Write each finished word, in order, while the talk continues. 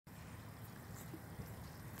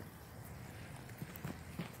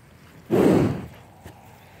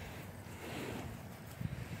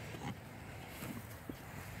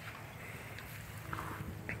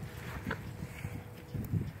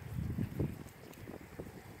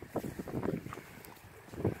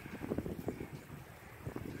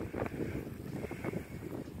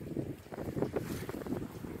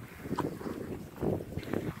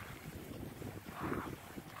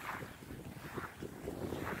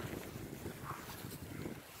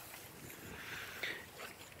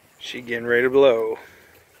She getting ready to blow.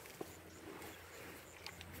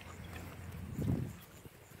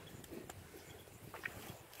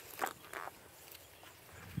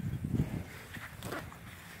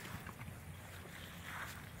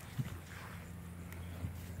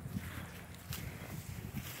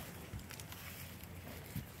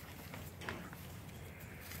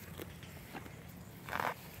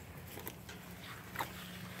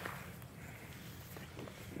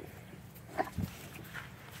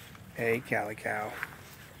 Hey, Cali Cow.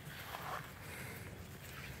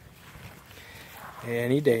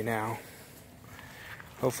 Any day now.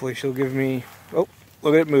 Hopefully she'll give me... Oh,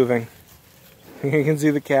 look at it moving. You can see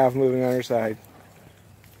the calf moving on her side.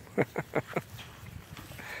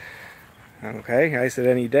 Okay, I said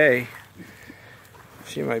any day.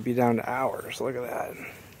 She might be down to hours. Look at that.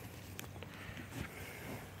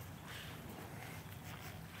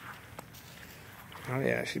 Oh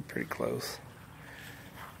yeah, she's pretty close.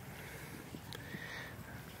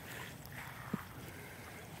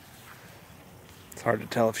 It's hard to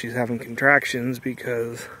tell if she's having contractions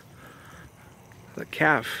because the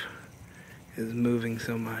calf is moving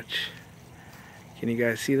so much. Can you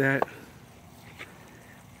guys see that?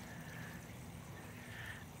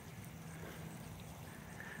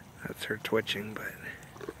 That's her twitching, but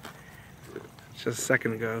just a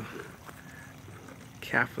second ago,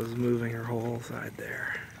 calf was moving her whole side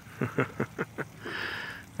there.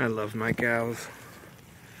 I love my cows.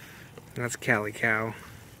 That's Cali Cow.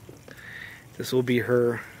 This will be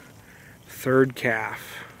her third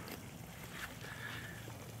calf.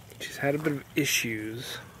 She's had a bit of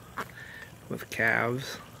issues with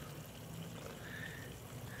calves.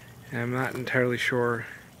 And I'm not entirely sure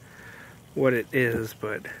what it is,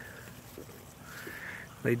 but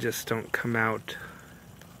they just don't come out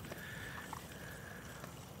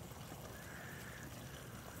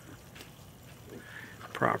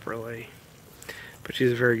properly. But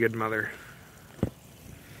she's a very good mother.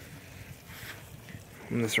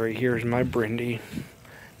 And this right here is my Brindy,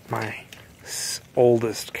 my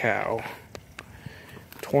oldest cow.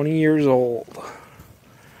 20 years old.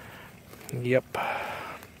 Yep.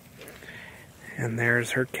 And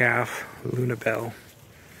there's her calf, Luna Bell,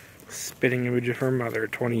 spitting image of her mother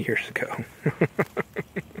 20 years ago.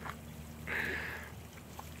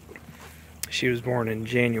 She was born in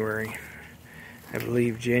January, I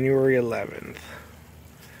believe January 11th.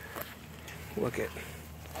 Look at,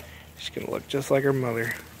 she's gonna look just like her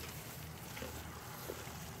mother.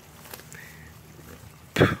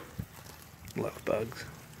 Love bugs.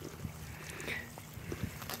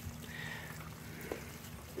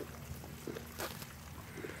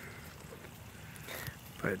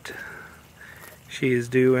 But she is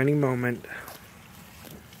due any moment.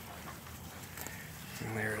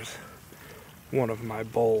 And there's one of my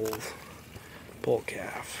bull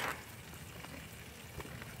calf.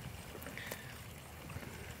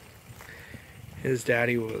 His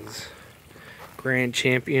daddy was grand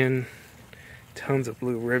champion, tons of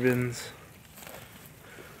blue ribbons.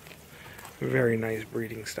 Very nice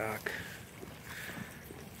breeding stock.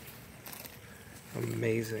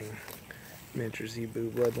 Amazing miniature zebu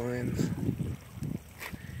bloodlines.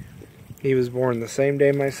 He was born the same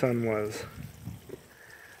day my son was,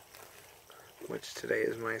 which today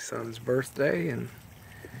is my son's birthday, and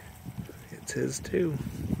it's his too.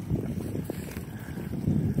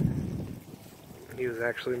 He was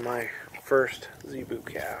actually my first zebu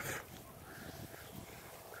calf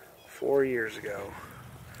 4 years ago.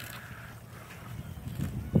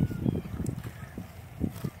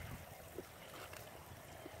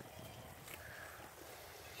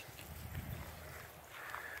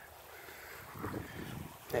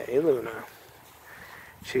 Hey, Luna.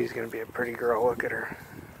 She's gonna be a pretty girl. Look at her.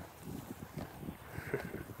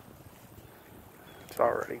 It's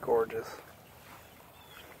already gorgeous.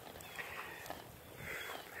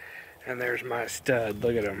 And there's my stud.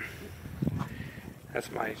 Look at him.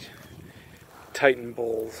 That's my Titan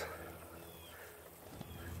Bulls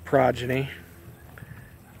progeny.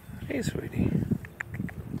 Hey, sweetie.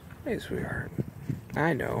 Hey, sweetheart.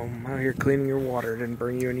 I know. I'm out here cleaning your water. Didn't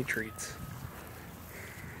bring you any treats.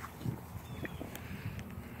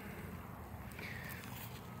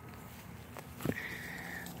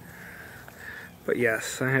 But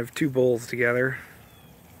yes, I have two bulls together.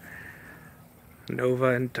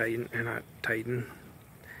 Nova and Titan, or not Titan.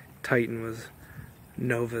 Titan was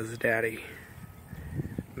Nova's daddy.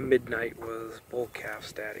 Midnight was Bull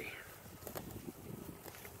Calf's daddy.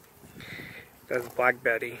 That's Black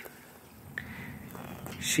Betty.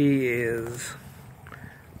 She is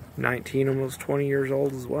 19, almost 20 years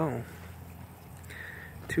old as well.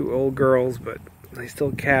 Two old girls, but they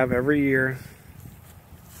still calve every year.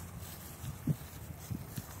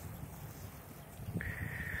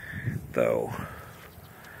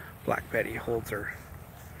 Betty holds her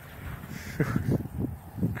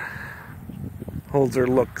holds her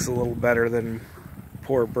looks a little better than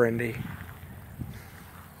poor Brendy.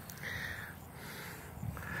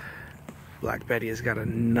 Black Betty has got a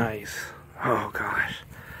nice, oh gosh,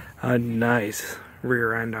 a nice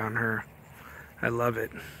rear end on her. I love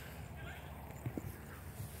it.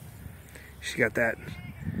 She got that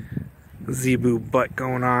zebu butt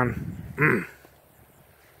going on.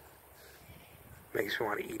 Makes me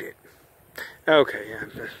want to eat it. Okay, yeah,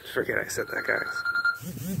 forget I said that, guys.